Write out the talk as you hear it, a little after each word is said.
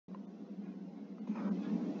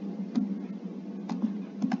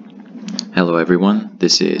Hello everyone,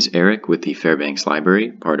 this is Eric with the Fairbanks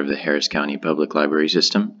Library, part of the Harris County Public Library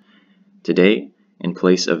System. Today, in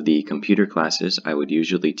place of the computer classes I would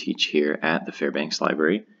usually teach here at the Fairbanks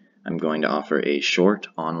Library, I'm going to offer a short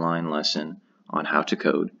online lesson on how to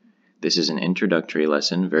code. This is an introductory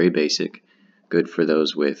lesson, very basic, good for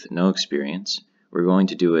those with no experience. We're going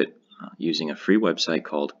to do it using a free website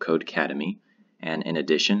called Codecademy, and in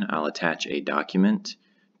addition I'll attach a document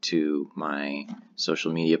to my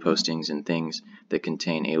social media postings and things that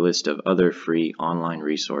contain a list of other free online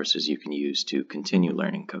resources you can use to continue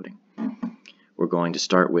learning coding. We're going to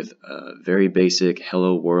start with a very basic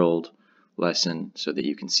Hello World lesson so that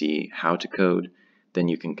you can see how to code. Then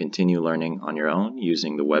you can continue learning on your own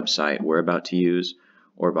using the website we're about to use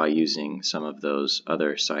or by using some of those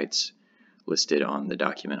other sites listed on the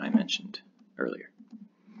document I mentioned earlier.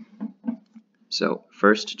 So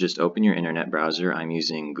first, just open your internet browser. I'm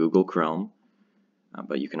using Google Chrome,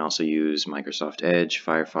 but you can also use Microsoft Edge,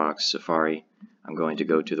 Firefox, Safari. I'm going to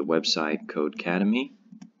go to the website Codecademy.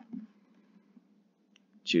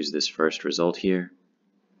 Choose this first result here.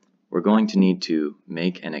 We're going to need to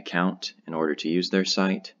make an account in order to use their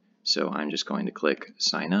site, so I'm just going to click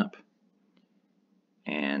Sign Up,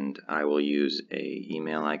 and I will use an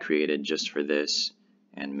email I created just for this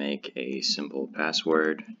and make a simple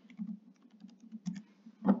password.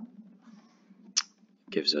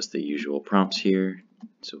 Gives us the usual prompts here,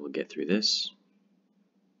 so we'll get through this.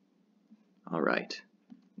 Alright,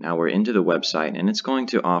 now we're into the website, and it's going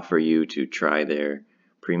to offer you to try their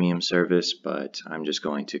premium service, but I'm just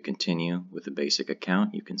going to continue with a basic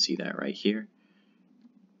account. You can see that right here.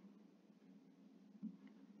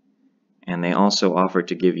 And they also offer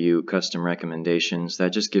to give you custom recommendations.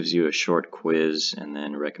 That just gives you a short quiz and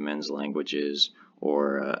then recommends languages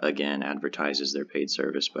or again advertises their paid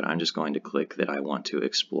service, but I'm just going to click that I want to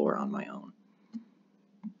explore on my own.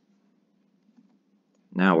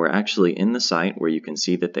 Now we're actually in the site where you can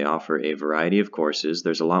see that they offer a variety of courses.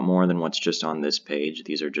 There's a lot more than what's just on this page.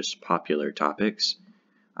 These are just popular topics.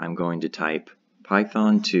 I'm going to type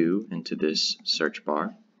Python 2 into this search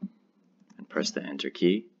bar and press the Enter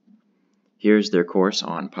key. Here's their course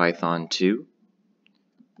on Python 2.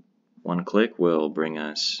 One click will bring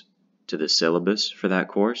us to the syllabus for that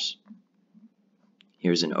course.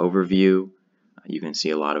 Here's an overview. You can see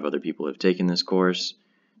a lot of other people have taken this course.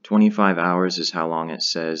 25 hours is how long it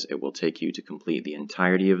says it will take you to complete the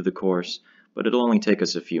entirety of the course, but it'll only take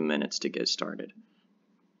us a few minutes to get started.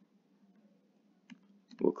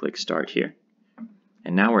 We'll click Start here.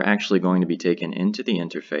 And now we're actually going to be taken into the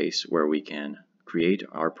interface where we can create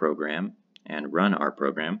our program and run our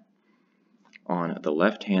program. On the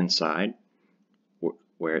left-hand side,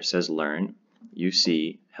 where it says Learn, you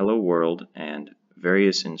see Hello World and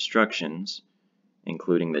various instructions,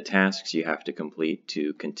 including the tasks you have to complete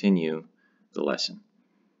to continue the lesson.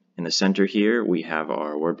 In the center here, we have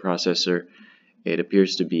our word processor. It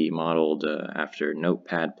appears to be modeled after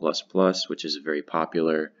Notepad++, which is a very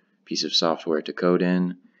popular piece of software to code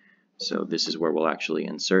in. So this is where we'll actually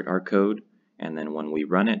insert our code, and then when we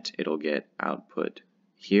run it, it'll get output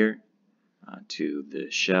here to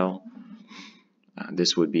the shell.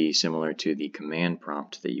 This would be similar to the command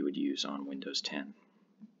prompt that you would use on Windows 10.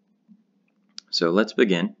 So let's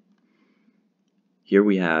begin. Here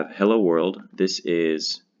we have Hello World. This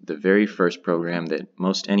is the very first program that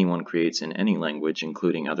most anyone creates in any language,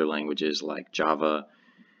 including other languages like Java,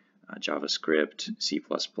 JavaScript, C++.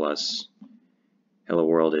 Hello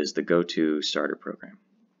World is the go-to starter program.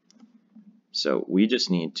 So we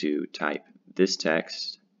just need to type this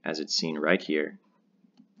text as it's seen right here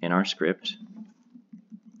in our script.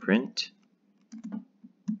 Print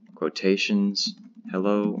quotations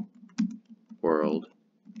Hello World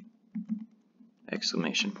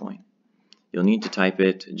exclamation point. You'll need to type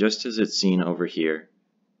it just as it's seen over here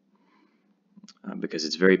because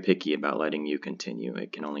it's very picky about letting you continue.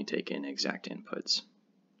 It can only take in exact inputs.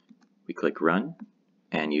 We click Run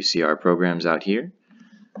and you see our programs out here.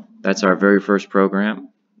 That's our very first program.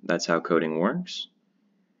 That's how coding works.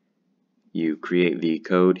 You create the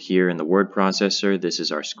code here in the word processor. This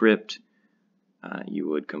is our script. You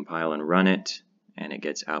would compile and run it, and it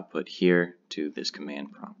gets output here to this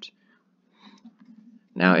command prompt.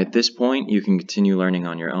 Now at this point you can continue learning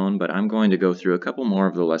on your own, but I'm going to go through a couple more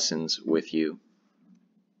of the lessons with you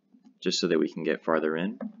just so that we can get farther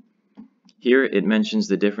in. Here it mentions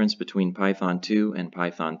the difference between Python 2 and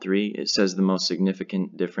Python 3. It says the most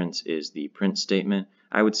significant difference is the print statement.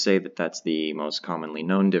 I would say that that's the most commonly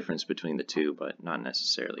known difference between the two, but not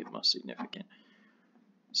necessarily the most significant.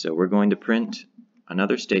 So we're going to print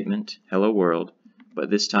another statement, Hello World, but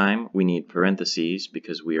this time we need parentheses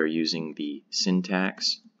because we are using the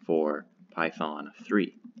syntax for Python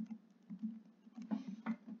 3.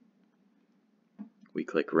 We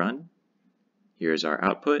click Run. Here's our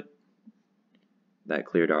output. That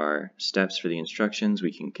cleared our steps for the instructions.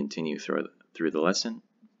 We can continue through the lesson.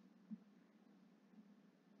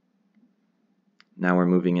 Now we're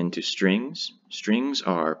moving into strings. Strings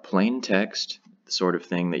are plain text, the sort of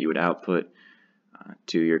thing that you would output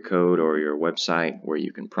to your code or your website, where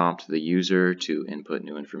you can prompt the user to input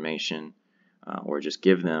new information or just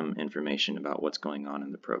give them information about what's going on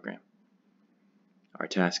in the program. Our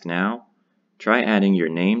task now, try adding your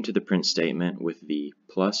name to the print statement with the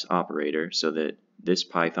plus operator so that this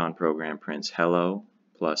Python program prints hello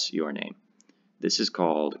plus your name. This is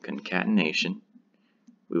called concatenation.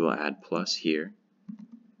 We will add plus here,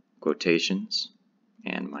 quotations,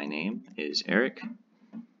 and my name is Eric.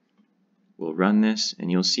 We'll run this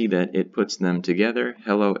and you'll see that it puts them together,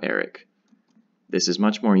 hello Eric. This is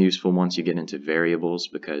much more useful once you get into variables,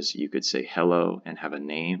 because you could say hello and have a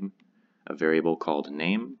name, a variable called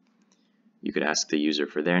name. You could ask the user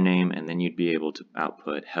for their name, and then you'd be able to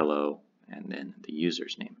output hello and then the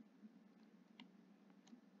user's name.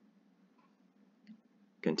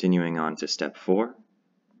 Continuing on to step 4.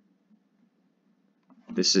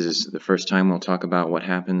 This is the first time we'll talk about what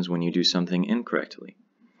happens when you do something incorrectly.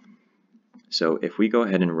 So if we go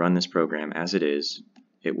ahead and run this program as it is,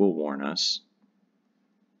 it will warn us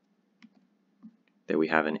that we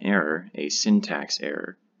have an error, a syntax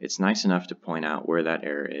error. It's nice enough to point out where that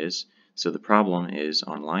error is. So the problem is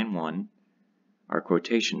on line 1, our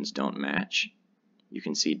quotations don't match. You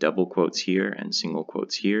can see double quotes here and single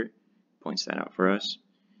quotes here. Points that out for us.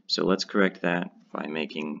 So let's correct that by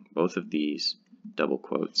making both of these double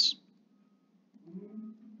quotes.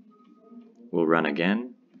 We'll run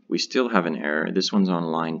again. We still have an error. This one's on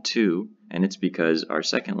line 2, and it's because our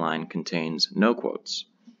second line contains no quotes.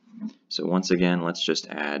 So once again, let's just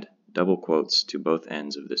add double quotes to both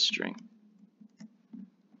ends of this string,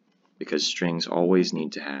 because strings always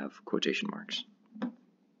need to have quotation marks.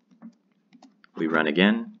 We run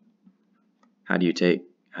again. How do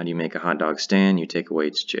you make a hot dog stand? You take away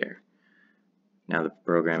its chair. Now the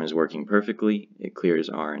program is working perfectly. It clears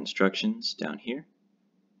our instructions down here.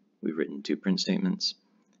 We've written 2 print statements,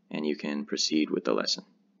 and you can proceed with the lesson.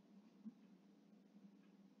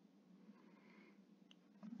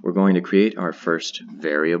 We're going to create our first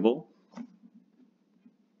variable.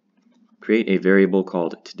 Create a variable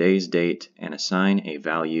called today's date and assign a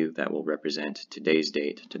value that will represent today's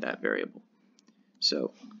date to that variable.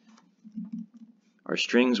 So our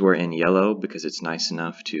strings were in yellow because it's nice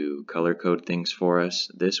enough to color code things for us.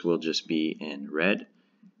 This will just be in red.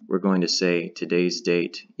 We're going to say today's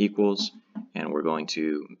date equals, and we're going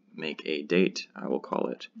to make a date. I will call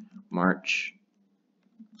it March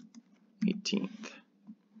 18th.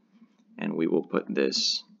 And we will put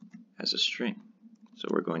this as a string. So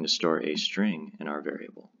we're going to store a string in our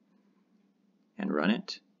variable and run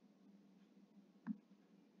it.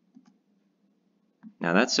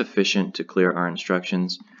 Now that's sufficient to clear our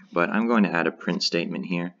instructions, but I'm going to add a print statement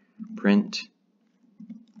here. Print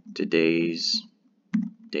today's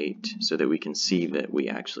date, so that we can see that we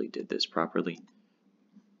actually did this properly.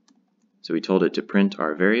 So we told it to print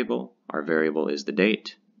our variable. Our variable is the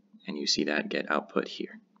date, and you see that get output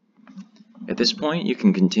here. At this point, you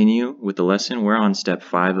can continue with the lesson. We're on step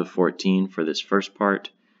 5 of 14 for this first part,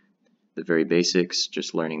 the very basics,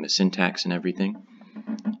 just learning the syntax and everything.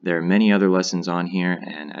 There are many other lessons on here,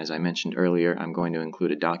 and as I mentioned earlier, I'm going to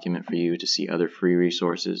include a document for you to see other free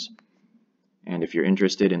resources. And if you're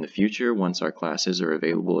interested in the future, once our classes are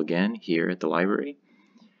available again here at the library,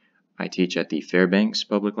 I teach at the Fairbanks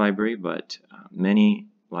Public Library, but many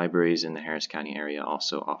libraries in the Harris County area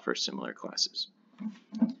also offer similar classes.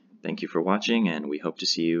 Thank you for watching, and we hope to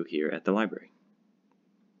see you here at the library.